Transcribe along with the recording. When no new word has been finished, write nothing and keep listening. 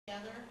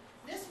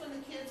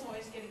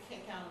always get a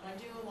kick out of. I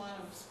do a lot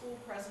of school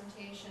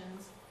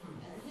presentations,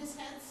 and his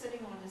head's sitting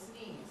on his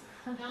knees.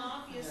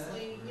 Now,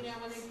 obviously, you know,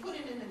 when they put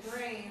it in the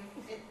grave,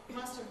 it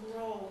must have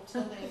rolled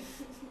till they,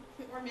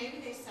 or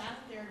maybe they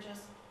sat there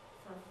just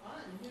for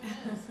fun, who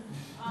knows?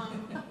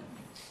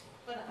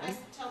 But I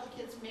tell the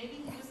kids,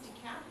 maybe he was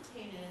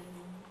decapitated,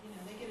 and, you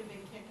know, they get a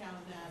big kick out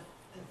of that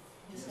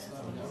his head's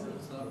on his knees.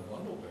 It's not a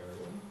bundle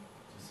burial,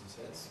 just his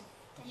head's.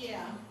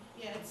 Yeah,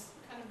 it's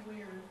kind of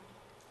weird.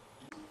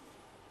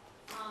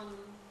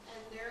 And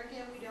there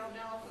again, we don't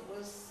know if it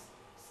was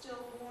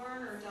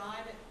stillborn or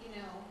died at,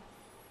 you know,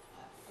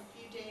 a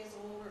few days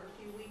old or a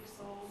few weeks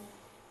old.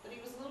 But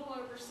he was a little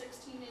over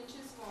 16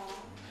 inches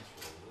long.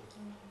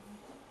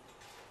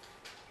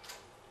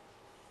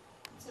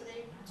 So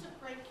they took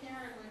great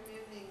care in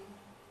removing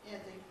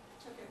it. They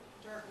took it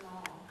dirt and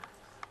all.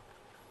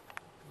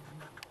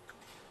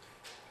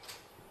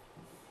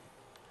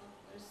 Oh,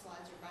 those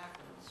slides are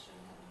backwards,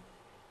 shouldn't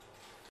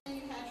have.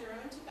 You had your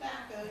own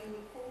tobacco. You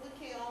would pull the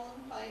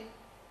kaolin pipe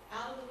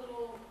out of the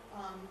little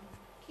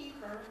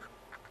keeper,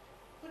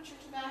 put your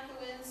tobacco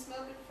in,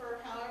 smoke it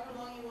for however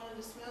long you wanted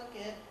to smoke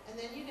it, and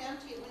then you'd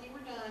empty it when you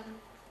were done,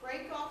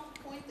 break off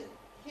the point that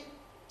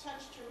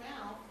touched your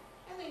mouth,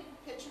 and they'd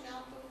pitch them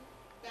out the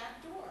back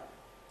door,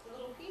 the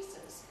little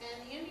pieces.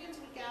 And the Indians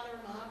would gather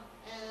them up,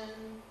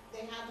 and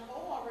they had the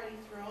hole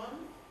already through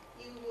them.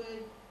 You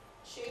would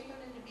shape them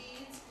into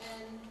beads,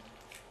 and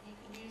you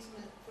could use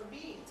them for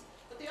beads.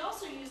 But they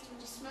also used them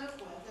to smoke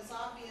with. It's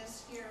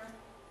obvious here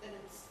that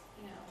it's,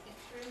 you know, it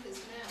through his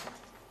mouth.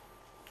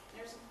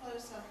 There's a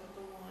close-up of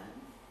the one.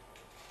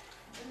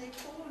 And they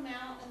pulled them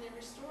out and they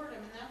restored them,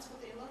 and that's what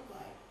they look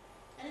like.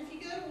 And if you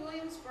go to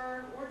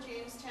Williamsburg or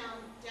Jamestown,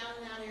 down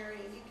in that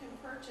area, you can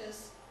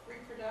purchase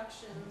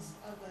reproductions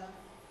of the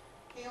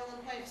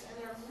kaolin pipes, and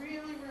they're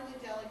really, really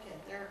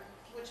delicate.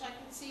 Which I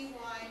can see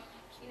why,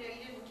 you know,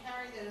 you didn't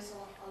carry those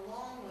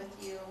along with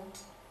you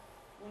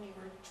when you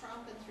were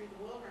tromping through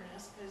the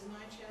wilderness, because 9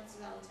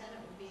 chances out of 10 it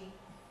would be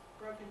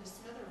broken to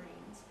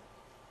smithereens.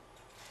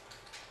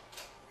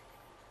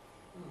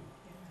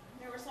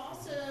 There was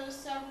also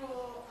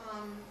several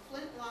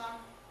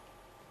flintlock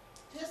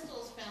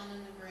pistols found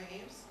in the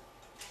graves,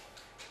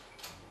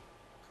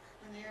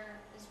 and there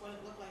is what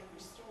it looked like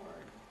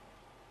restored.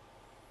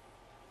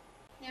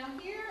 Now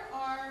here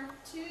are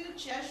 2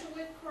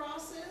 Jesuit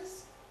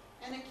crosses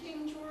and a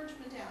King George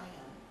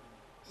medallion.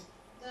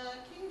 The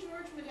King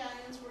George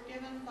medallions were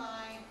given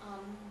by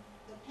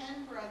the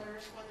Penn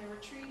brothers when there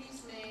were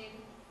treaties made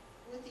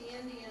with the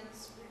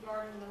Indians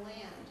regarding the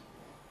land.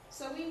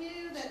 So we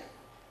knew that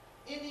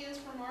Indians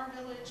from our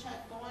village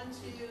had gone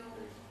to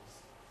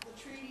the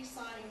treaty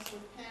signings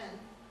with Penn.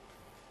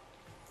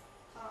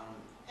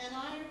 And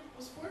I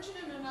was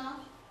fortunate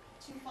enough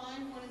to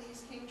find one of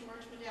these King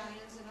George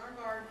medallions in our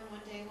garden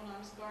one day when I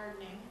was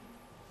gardening.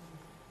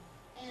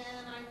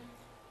 And I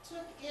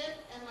took it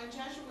and my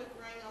Jesuit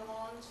ring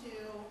along to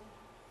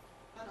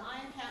an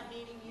IACAP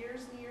meeting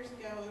years and years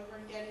ago over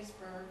in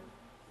Gettysburg,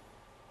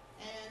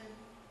 and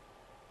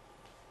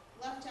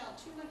left out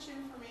too much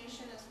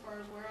information as far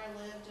as where I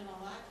lived and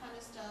all that kind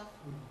of stuff.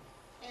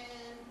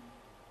 And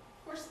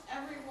of course,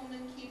 every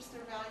woman keeps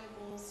their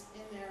valuables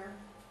in their,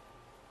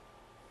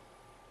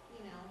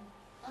 you know,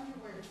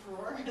 underwear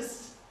drawer,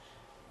 as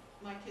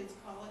my kids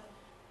call it,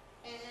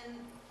 and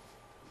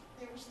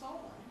they were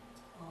stolen.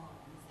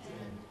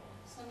 And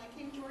so my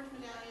King George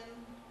medallion,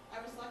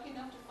 I was lucky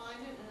enough to find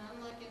it and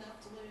unlucky enough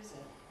to lose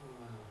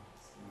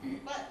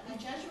it. But my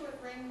Jesuit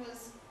ring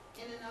was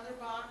in another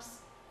box,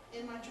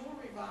 in my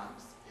jewelry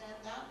box, and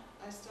that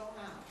I still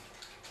have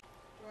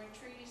during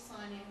treaty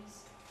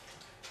signings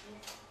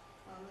with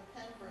the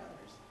Penn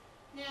brothers.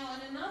 Now,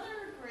 in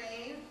another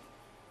grave,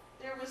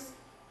 there was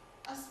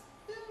a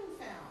spoon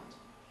found.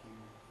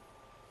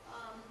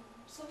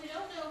 So we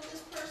don't know if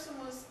this person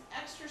was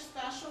extra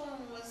special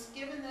and was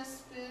given this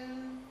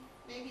spoon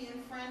maybe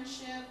in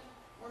friendship,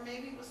 or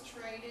maybe it was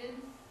traded,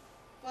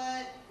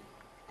 but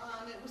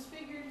it was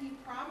figured he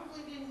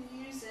probably didn't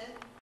use it.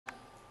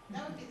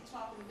 That would be the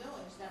talk of the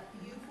village, that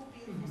beautiful,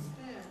 beautiful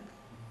spoon.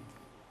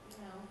 You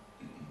know.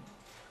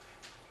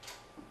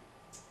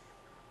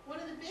 One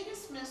of the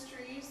biggest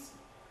mysteries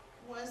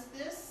was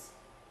this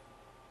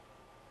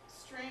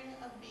string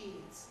of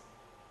beads.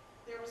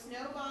 There was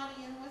no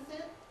body in with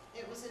it.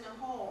 It was in a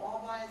hole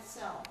all by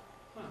itself.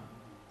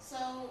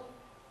 So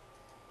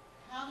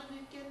how did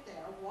it get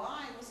there?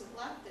 Why was it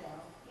left there?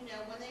 You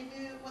know, when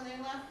they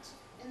left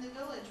in the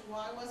village,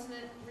 why wasn't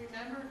it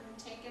remembered and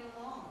taken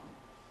along?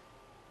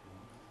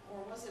 Or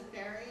was it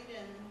buried?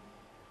 And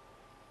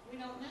we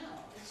don't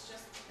know. It's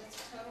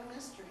a total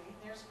mystery.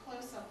 There's a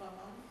close-up of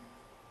them.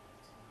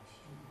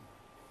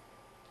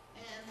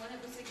 And when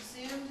it was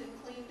exhumed and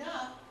cleaned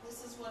up,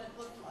 this is what it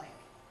looked like.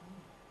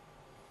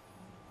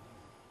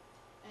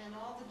 And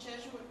all the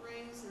Jesuit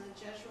rings and the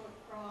Jesuit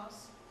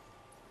cross.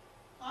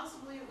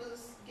 Possibly it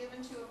was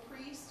given to a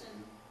priest, and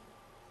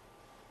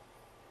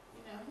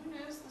you know, who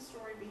knows the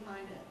story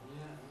behind it.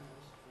 Yeah,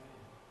 that's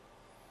great.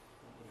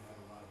 That would have had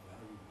a lot of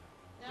value.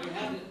 Now, We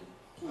had it,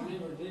 when they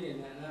were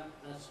digging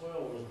that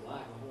soil was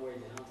black the whole way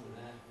down to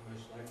that, most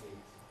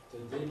To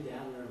dig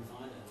down there and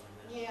find it like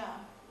that. Yeah,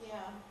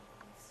 yeah,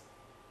 it's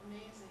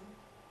amazing.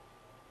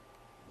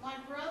 My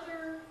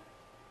brother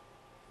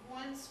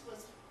once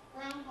was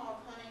groundhog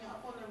hunting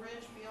up on the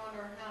ridge beyond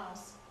our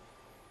house,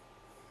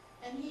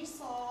 and he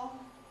saw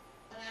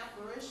an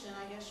apparition,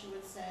 I guess you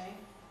would say,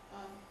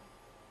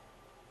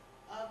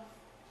 of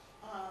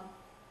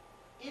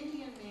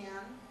Indian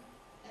man,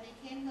 and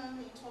he came home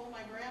and he told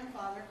my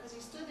grandfather, because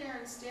he stood there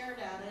and stared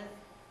at it,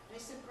 and he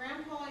said,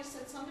 "Grandpa," he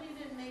said, "somebody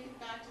didn't make it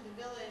back to the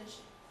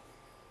village,"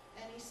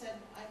 and he said,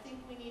 "I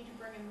think we need to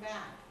bring him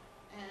back."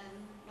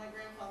 And my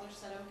grandfather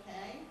said,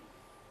 "Okay."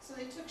 So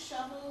they took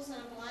shovels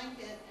and a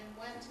blanket and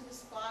went to the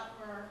spot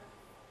where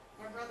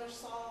my brother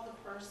saw the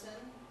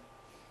person,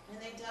 and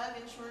they dug,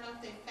 and sure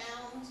enough, they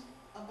found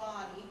a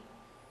body,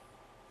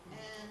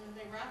 and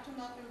they wrapped him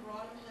up and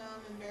brought him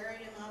home and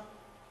buried him up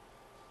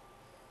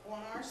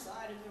on our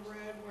side of the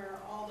road where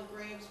all the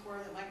graves were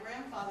that my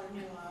grandfather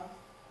knew of,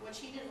 which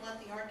he didn't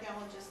let the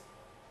archaeologist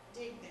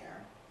dig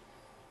there.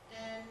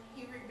 And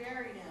he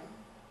reburied him.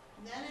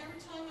 And then every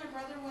time my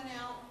brother went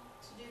out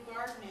to do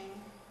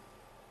gardening,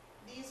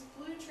 these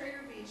blue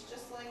trader beads,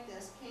 just like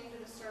this, came to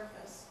the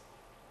surface.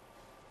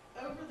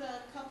 Over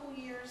the couple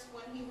years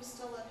when he was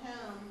still at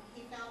home,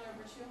 he found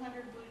over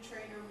 200 blue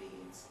trader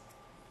beads.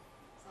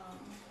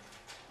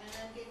 And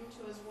then gave them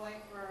to his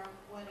wife for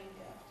a wedding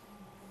gift.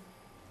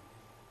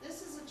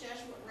 This is a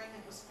Jesuit ring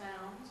that was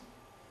found.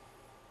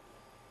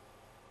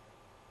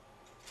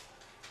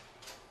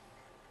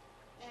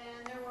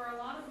 And there were a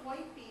lot of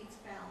white beads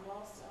found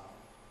also.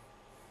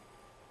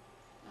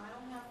 Now, I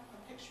don't have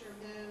a picture of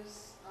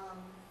those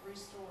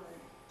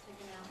restored,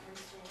 taken out and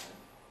restored.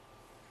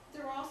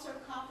 There were also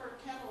copper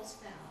kettles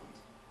found.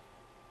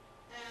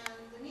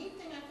 And the neat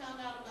thing I found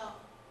out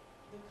about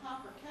the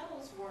copper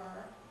kettles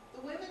were,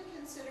 the women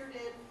considered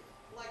it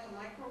like a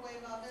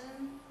microwave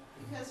oven,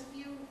 because if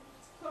you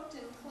cooked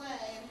in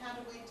clay and had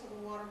to wait till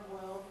the water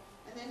boiled,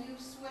 and then you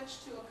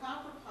switched to a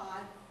copper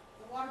pot,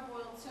 the water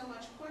boiled so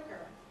much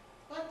quicker.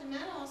 But the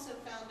men also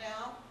found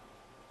out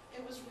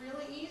it was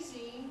really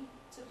easy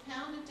to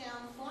pound it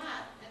down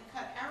flat and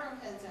cut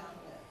arrowheads out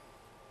of it.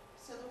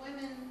 So the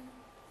women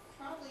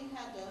probably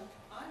had to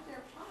hide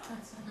their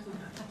pots.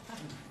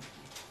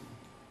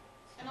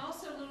 And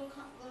also little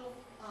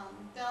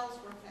bells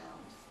were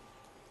found.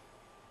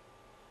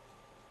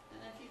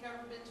 And if you've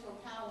ever been to a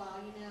powwow,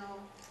 you know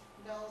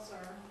bells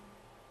are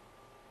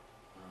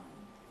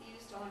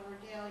used on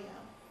regalia,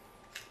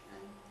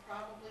 and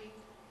probably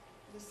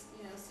this,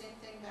 same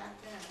thing back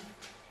then.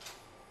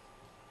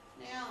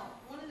 Now,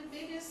 one of the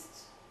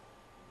biggest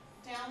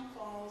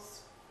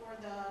downfalls for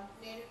the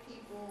native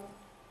people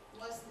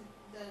was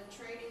the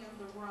trading of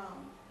the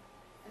rum.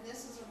 And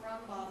this is a rum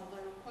bottle.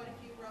 There were quite a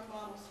few rum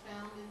bottles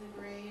found in the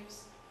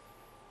graves,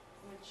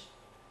 which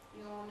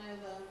you all know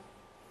the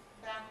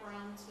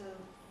background to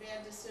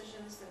bad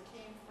decisions that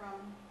came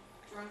from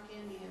drunk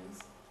Indians.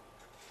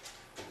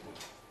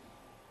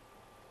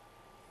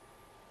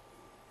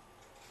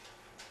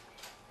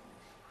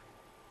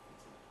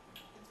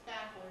 It's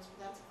backwards,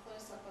 but that's a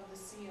close-up of the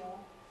seal.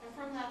 And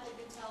from that they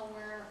could tell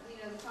where,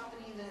 the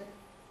company that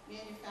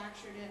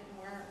manufactured it and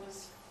where it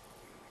was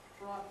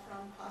brought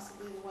from,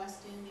 possibly the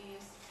West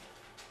Indies.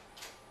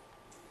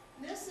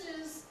 And this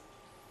is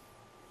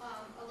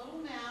a little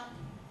map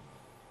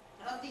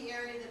of the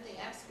area that they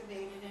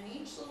excavated, and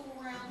each little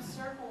round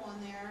circle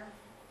on there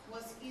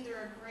was either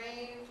a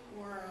grave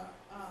or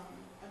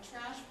a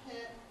trash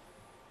pit,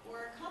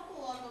 or a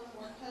couple of them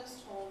were post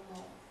hole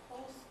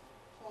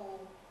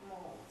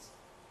molds.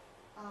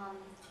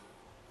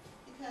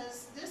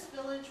 Because this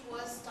village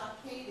was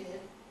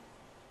stockaded,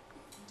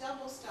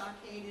 double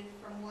stockaded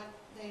from what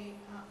they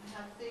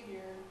have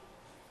figured,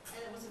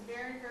 and it was a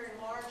very, very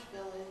large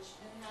village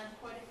and had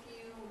quite a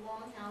few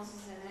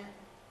longhouses in it,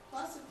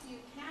 plus a few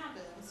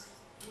cabins,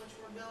 which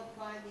were built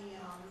by the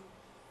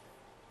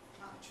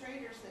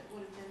traders that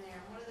would have been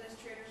there. One of those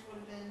traders would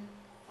have been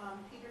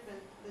Peter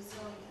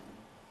Bazillion.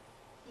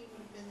 He would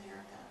have been there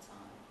at that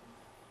time.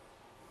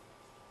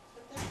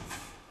 But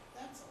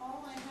that's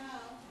all I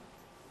have.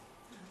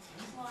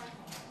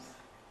 Slide-wise.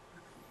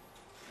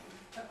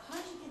 How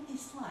did you get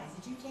these slides?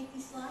 Did you take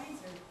these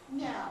slides or?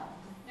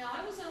 No,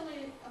 I was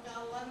only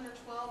about 11 or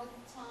 12 at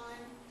the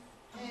time,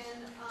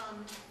 and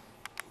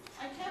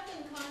I kept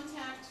in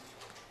contact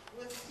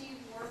with Steve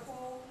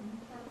Warpole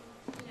from,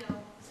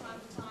 time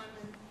to time,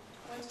 and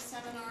went to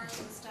seminars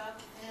and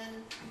stuff,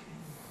 and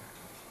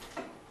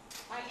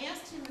I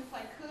asked him if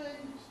I could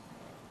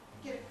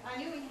I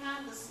knew he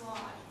had the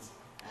slides,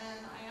 and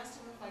I asked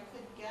him if I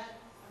could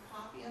get a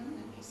copy of them,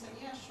 and he said,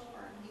 yeah,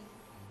 sure, and he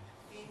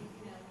gave me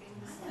the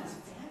That's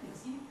slides.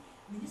 fabulous.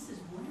 This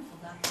is wonderful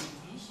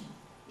documentation.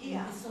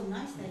 Yeah. It's so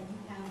nice that you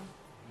have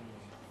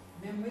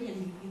memory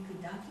and you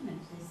could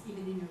document this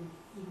even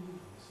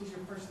if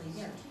you're personally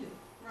there too.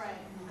 Right.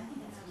 I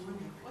think that's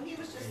wonderful. Well, he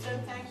was just so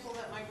thankful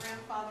that my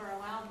grandfather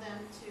allowed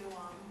them to,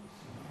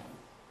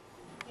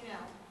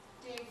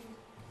 dig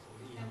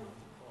and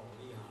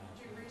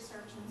do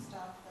research and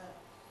stuff, that,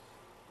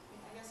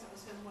 I guess it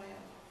was his way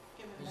of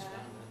giving Just back.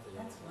 found that the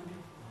That's other day.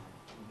 wonderful.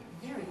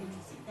 Very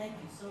interesting. thank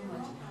you so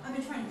much. I've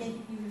been trying to get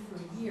you here for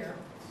a year,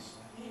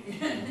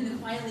 and then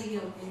finally,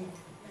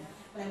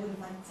 but I would have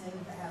liked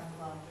to have,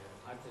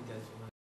 I think that's what